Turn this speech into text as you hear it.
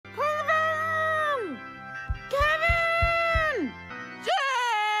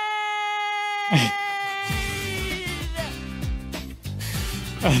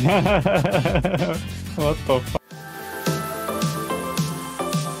What the fuck?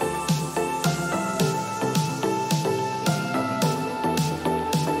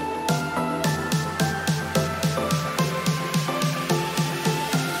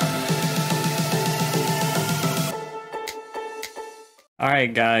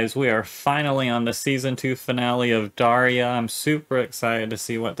 Alright guys, we are finally on the Season 2 finale of Daria. I'm super excited to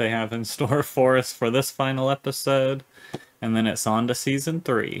see what they have in store for us for this final episode. And then it's on to Season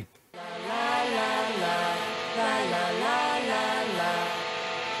 3.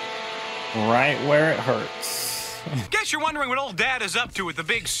 Right where it hurts. Guess you're wondering what old Dad is up to with the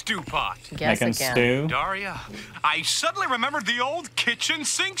big stew pot. Making stew? Daria, I suddenly remembered the old kitchen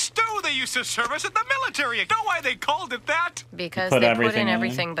sink stew they used to serve us at the military. You know why they called it that? Because they put in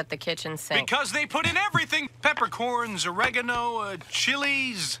everything but the kitchen sink. Because they put in everything. Peppercorns, oregano,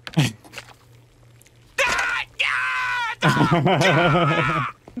 chilies.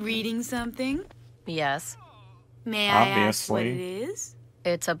 Reading something? Yes. May I ask Obviously. what it is?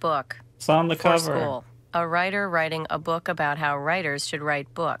 It's a book. It's on the For cover. school. A writer writing a book about how writers should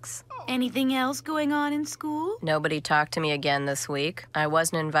write books. Anything else going on in school? Nobody talked to me again this week. I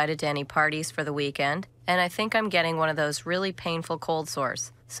wasn't invited to any parties for the weekend. And I think I'm getting one of those really painful cold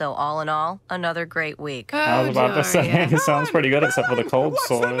sores. So all in all, another great week. I was about to say, it sounds pretty good except for the cold What's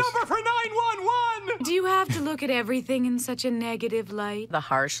sores. the number for 911? Do you have to look at everything in such a negative light? The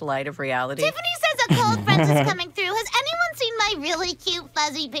harsh light of reality. Tiffany says a cold front is coming through. Has anyone seen my really cute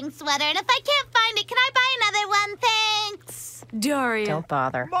fuzzy pink sweater? And if I can't find it, can I buy another one? Thanks. Daria. Don't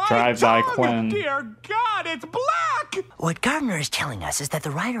bother. Drive by Quinn. Dear God, it's black! What Gardner is telling us is that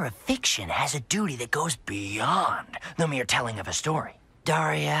the writer of fiction has a duty that goes beyond the mere telling of a story.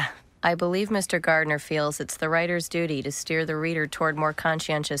 Daria. I believe Mr. Gardner feels it's the writer's duty to steer the reader toward more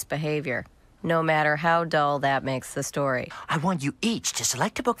conscientious behavior, no matter how dull that makes the story. I want you each to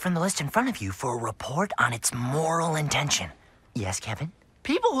select a book from the list in front of you for a report on its moral intention. Yes, Kevin?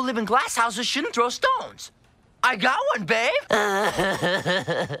 People who live in glass houses shouldn't throw stones. I got one, babe.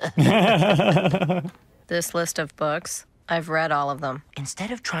 This list of books, I've read all of them. Instead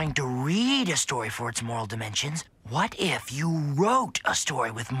of trying to read a story for its moral dimensions, what if you wrote a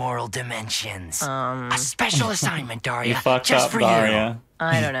story with moral dimensions? A special assignment, Daria. You fucked just up, for Daria.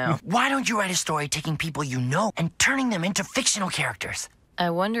 I don't know. Why don't you write a story taking people you know and turning them into fictional characters? I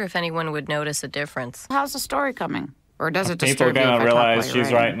wonder if anyone would notice a difference. How's the story coming? Or does it People are disturb you if gonna I talk realize while you're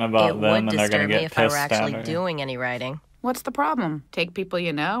she's writing? writing about It them would and they're gonna disturb me get if I pissed were at actually her. doing any writing. What's the problem? Take people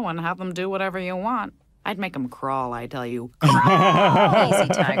you know and have them do whatever you want. I'd make them crawl, I tell you. Easy,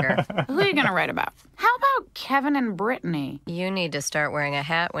 Tiger. Who are you going to write about? How about Kevin and Brittany? You need to start wearing a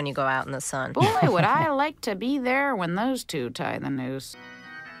hat when you go out in the sun. Boy, would I like to be there when those two tie the noose.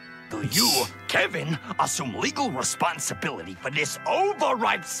 Do you, Kevin, assume legal responsibility for this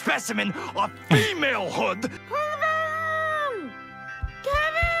overripe specimen of femalehood? Kevin!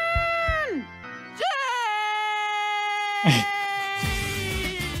 Kevin!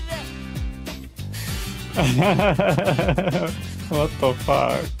 What the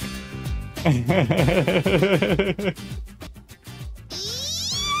fuck?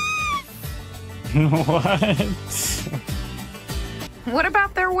 What? What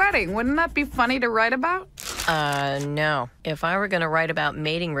about their wedding? Wouldn't that be funny to write about? No. If I were gonna write about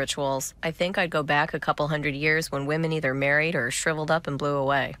mating rituals, I think I'd go back a couple hundred years when women either married or shriveled up and blew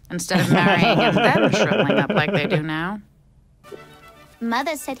away. Instead of marrying and then shriveling up like they do now.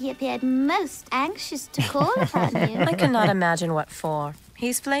 Mother said he appeared most anxious to call upon you. I cannot imagine what for.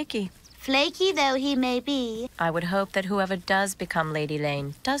 He's flaky. Flaky though he may be. I would hope that whoever does become Lady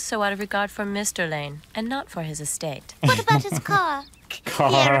Lane does so out of regard for Mr. Lane, and not for his estate. What about his car? Here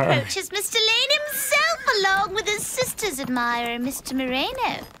Car. approaches Mr. Lane himself, along with his sister's admirer, Mr.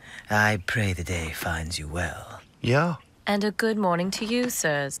 Moreno. I pray the day finds you well. Yeah. And a good morning to you,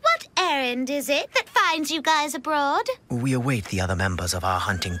 sirs. What errand is it that finds you guys abroad? We await the other members of our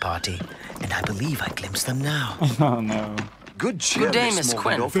hunting party, and I believe I glimpse them now. Oh no. Good cheer, Good day, Miss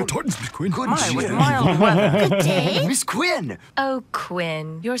Quinn. Fair tidings, Miss Quinn. Good My, with cheer. mild weather. Good day. Miss Quinn. Oh,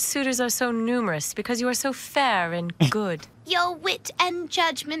 Quinn, your suitors are so numerous because you are so fair and good. Your wit and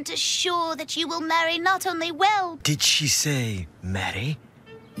judgment assure that you will marry not only well. Did she say marry?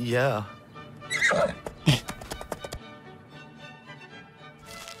 Yeah.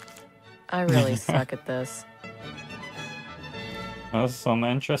 I really suck at this. That's some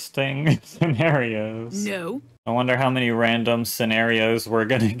interesting scenarios. No. I wonder how many random scenarios we're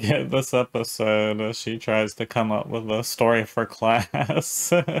gonna get this episode as she tries to come up with a story for class.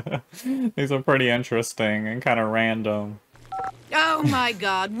 These are pretty interesting and kind of random. Oh my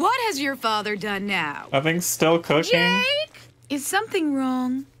God, what has your father done now? I think still cooking. Jake? Is something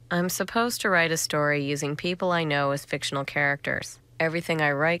wrong? I'm supposed to write a story using people I know as fictional characters. Everything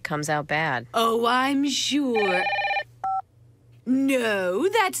I write comes out bad. Oh, I'm sure. No,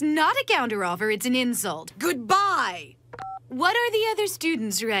 that's not a counteroffer. It's an insult. Goodbye. What are the other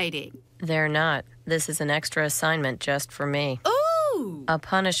students writing? They're not. This is an extra assignment just for me. Ooh! A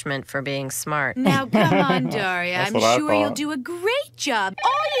punishment for being smart. Now, come on, Daria. That's I'm what I sure you'll thought. do a great job.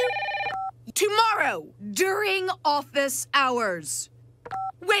 Tomorrow, during office hours.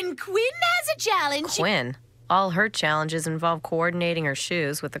 When Quinn has a challenge... Quinn? All her challenges involve coordinating her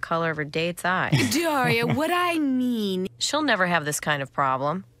shoes with the color of her date's eye. Daria, what I mean... She'll never have this kind of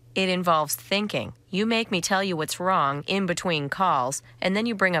problem. It involves thinking. You make me tell you what's wrong in between calls, and then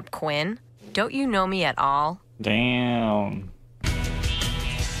you bring up Quinn? Don't you know me at all? Damn.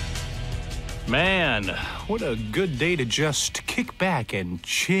 Man, what a good day to just kick back and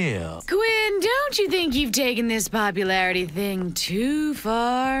chill. Quinn, don't you think you've taken this popularity thing too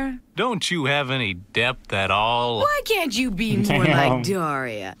far? Don't you have any depth at all? Why can't you be more Damn. like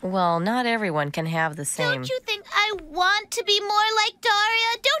Daria? Well, not everyone can have the same. Don't you think I want to be more like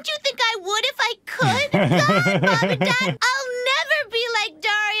Daria? Don't you think I would if I could? God, Mom and Dad, I'll never be like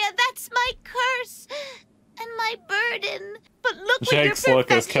Daria. That's my curse and my burden. But look what your Jake's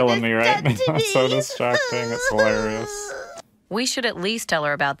look is perfection killing me has right done now. to me. So distracting. It's hilarious. We should at least tell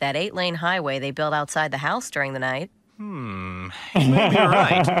her about that 8-lane highway they built outside the house during the night. You may be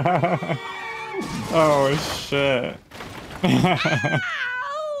right. Oh, shit. Ow!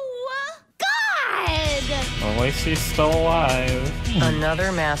 God! Well, at least she's still alive.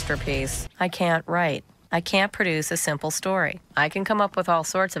 Another masterpiece. I can't write. I can't produce a simple story. I can come up with all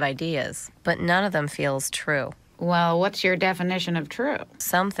sorts of ideas, but none of them feels true. Well, what's your definition of true?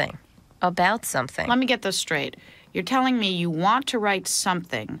 Something. About something. Let me get this straight. You're telling me you want to write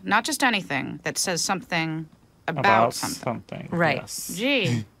something, not just anything, that says something about something. Right. Yes.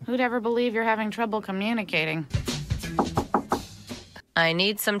 Gee, who'd ever believe you're having trouble communicating? I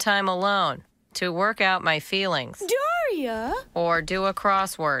need some time alone to work out my feelings. Daria? Or do a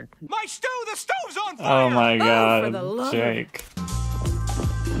crossword. My stew, the stove's on fire! Oh my god, for the love of- Jake.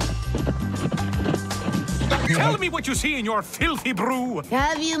 Tell me what you see in your filthy brew.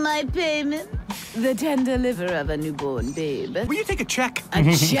 Have you my payment? The tender liver of a newborn babe. Will you take a check?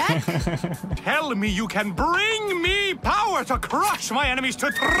 A check? Tell me you can bring me power to crush my enemies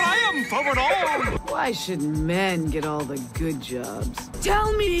to triumph over it all. Why should men get all the good jobs?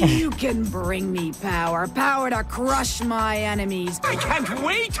 Tell me you can bring me power. Power to crush my enemies. I can't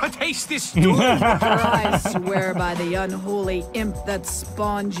wait to taste this stew. For I swear by the unholy imp that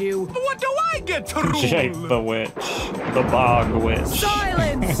spawned you. What do I get to rule? Jake the witch. The bog witch.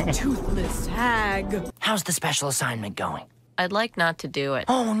 Silence, toothless hag. How's the special assignment going? I'd like not to do it.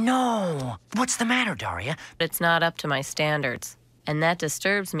 Oh, no. What's the matter, Daria? It's not up to my standards. And that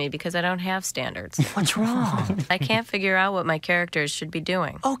disturbs me because I don't have standards. What's wrong? I can't figure out what my characters should be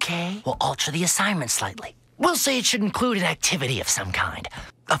doing. Okay, we'll alter the assignment slightly. We'll say it should include an activity of some kind.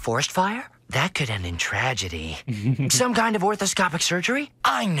 A forest fire? That could end in tragedy. Some kind of orthoscopic surgery?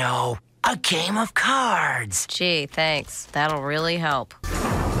 I know. A game of cards. Gee, thanks. That'll really help.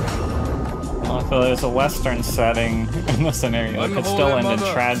 Well, I feel there's a Western setting in the scenario. It could still end in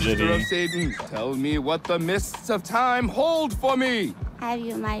tragedy. Sister of Satan, tell me what the mists of time hold for me. Have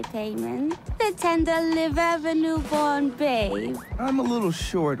you my payment? The tender liver of a newborn babe. I'm a little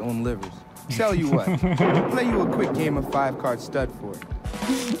short on livers. Tell you what, I'll play you a quick game of 5-card stud for it.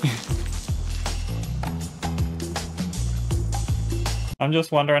 I'm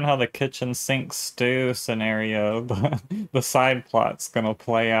just wondering how the kitchen sink stew scenario, the side plot's gonna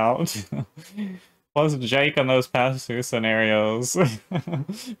play out. Plus Jake in those past two scenarios.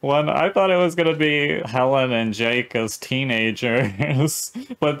 One, I thought it was gonna be Helen and Jake as teenagers,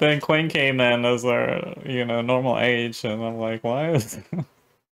 but then Quinn came in as their, normal age, and I'm like, why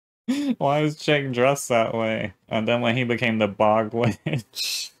is Jake dressed that way? And then when he became the bog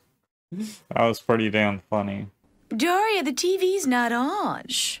witch, that was pretty damn funny. Daria, the TV's not on.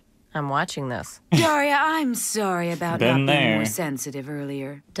 Shh. I'm watching this. Daria, I'm sorry about Been not being there. more sensitive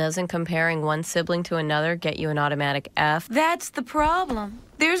earlier. Doesn't comparing one sibling to another get you an automatic F? That's the problem.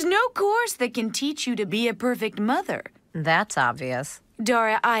 There's no course that can teach you to be a perfect mother. That's obvious.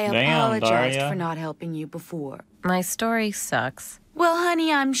 Daria, I Damn, apologize Daria. for not helping you before. My story sucks. Well,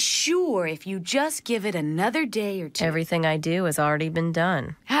 honey, I'm sure if you just give it another day or two. Everything I do has already been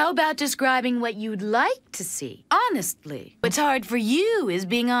done. How about describing what you'd like to see? Honestly. What's hard for you is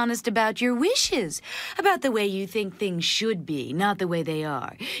being honest about your wishes, about the way you think things should be, not the way they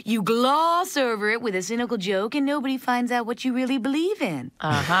are. You gloss over it with a cynical joke and nobody finds out what you really believe in.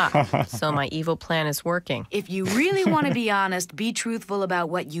 Aha. So my evil plan is working. If you really want to be honest, be truthful about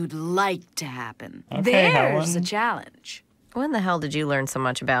what you'd like to happen. Okay, There's Helen. a challenge. When the hell did you learn so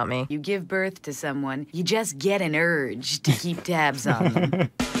much about me? You give birth to someone, you just get an urge to keep tabs on them.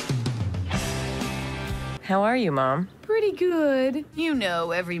 How are you, Mom? Pretty good. You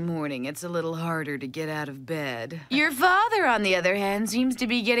know, every morning it's a little harder to get out of bed. Your father, on the other hand, seems to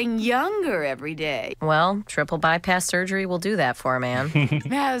be getting younger every day. Well, triple bypass surgery will do that for a man.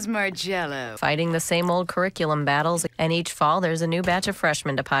 How's Marcello? Fighting the same old curriculum battles, and each fall there's a new batch of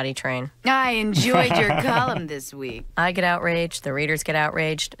freshmen to potty train. I enjoyed your column this week. I get outraged, the readers get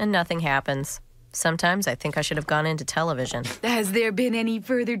outraged, and nothing happens. Sometimes I think I should have gone into television. Has there been any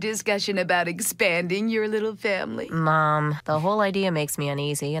further discussion about expanding your little family? Mom, the whole idea makes me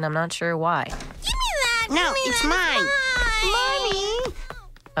uneasy, and I'm not sure why. Give me that! No, it's mine. Mommy!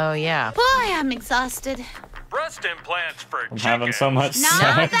 Oh, yeah. Boy, I'm exhausted. Breast implants for I'm having so much Not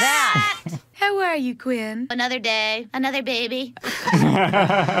sex. that! How are you, Quinn? Another day, another baby.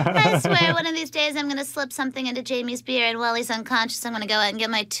 I swear one of these days I'm gonna slip something into Jamie's beer, and while he's unconscious, I'm gonna go out and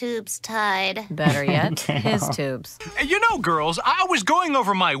get my tubes tied. Better yet, his tubes. You know, girls, I was going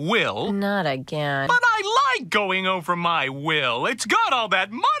over my will. Not again. But I like going over my will. It's got all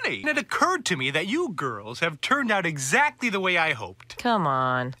that money. And it occurred to me that you girls have turned out exactly the way I hoped. Come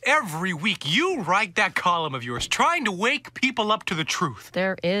on. Every week you write that column of yours trying to wake people up to the truth.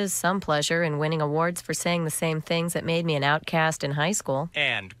 There is some pleasure in winning awards for saying the same things that made me an outcast in high school.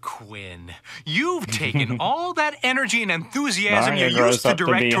 And Quinn, you've taken all that energy and enthusiasm Daria you grows used to up to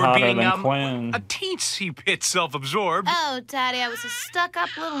direct be toward hotter being than Quinn. a teensy bit self-absorbed. Oh, Daddy, I was a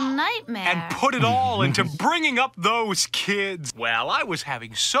stuck-up little nightmare. And put it all into bringing up those kids. Well, I was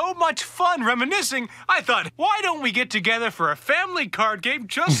having so much fun reminiscing, I thought, why don't we get together for a family card game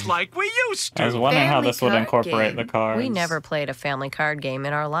just like we used to? I was wondering how Family this would card incorporate game. the cards. We never played a family card game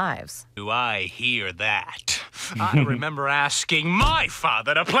in our lives. Do I hear that? I remember asking my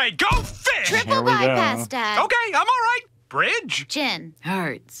father to play Go Fish! Triple Here we go. bypass, Dad. Okay, I'm all right. Bridge? Gin.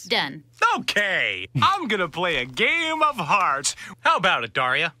 Hearts. Done. Okay, I'm gonna play a game of hearts. How about it,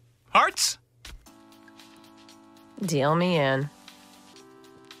 Daria? Hearts? Deal me in.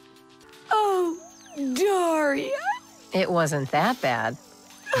 Oh, Daria. It wasn't that bad.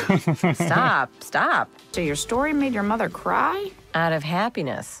 Stop. So your story made your mother cry? Out of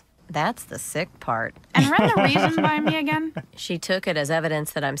happiness. That's the sick part. And run the reason by me again? She took it as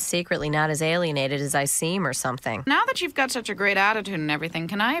evidence that I'm secretly not as alienated as I seem or something. Now that you've got such a great attitude and everything,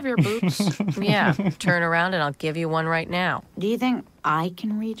 can I have your boots? Yeah, turn around and I'll give you one right now. Do you think I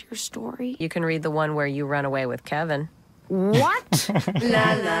can read your story? You can read the one where you run away with Kevin. What?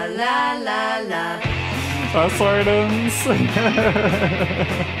 La la la la la. That's where it ends.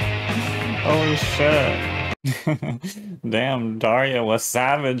 Holy shit. Damn, Daria was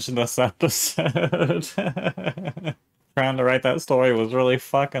savage this episode. Trying to write that story was really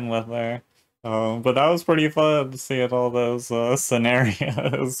fucking with her. But that was pretty fun seeing all those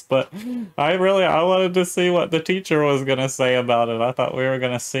scenarios. But I wanted to see what the teacher was gonna say about it. I thought we were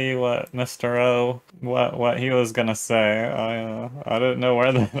gonna see what Mr. O, what he was gonna say. I didn't know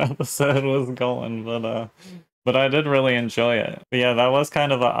where the episode was going, but I did really enjoy it. But yeah, that was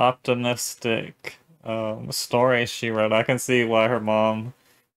kind of an optimistic story she wrote. I can see why her mom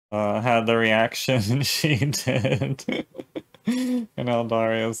had the reaction she did. You know,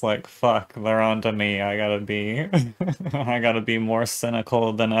 Daria's like, fuck, they're on to me. I gotta be more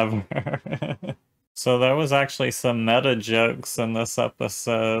cynical than ever. So there was actually some meta jokes in this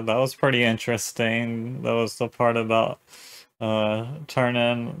episode. That was pretty interesting. That was the part about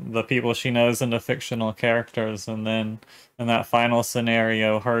turning the people she knows into fictional characters, and then in that final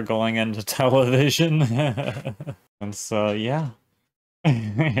scenario, her going into television. And so, yeah,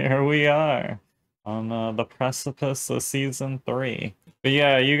 here we are on the precipice of season 3. But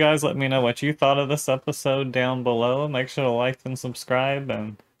yeah, you guys let me know what you thought of this episode down below. Make sure to like and subscribe,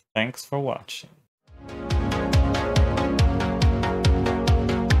 and thanks for watching.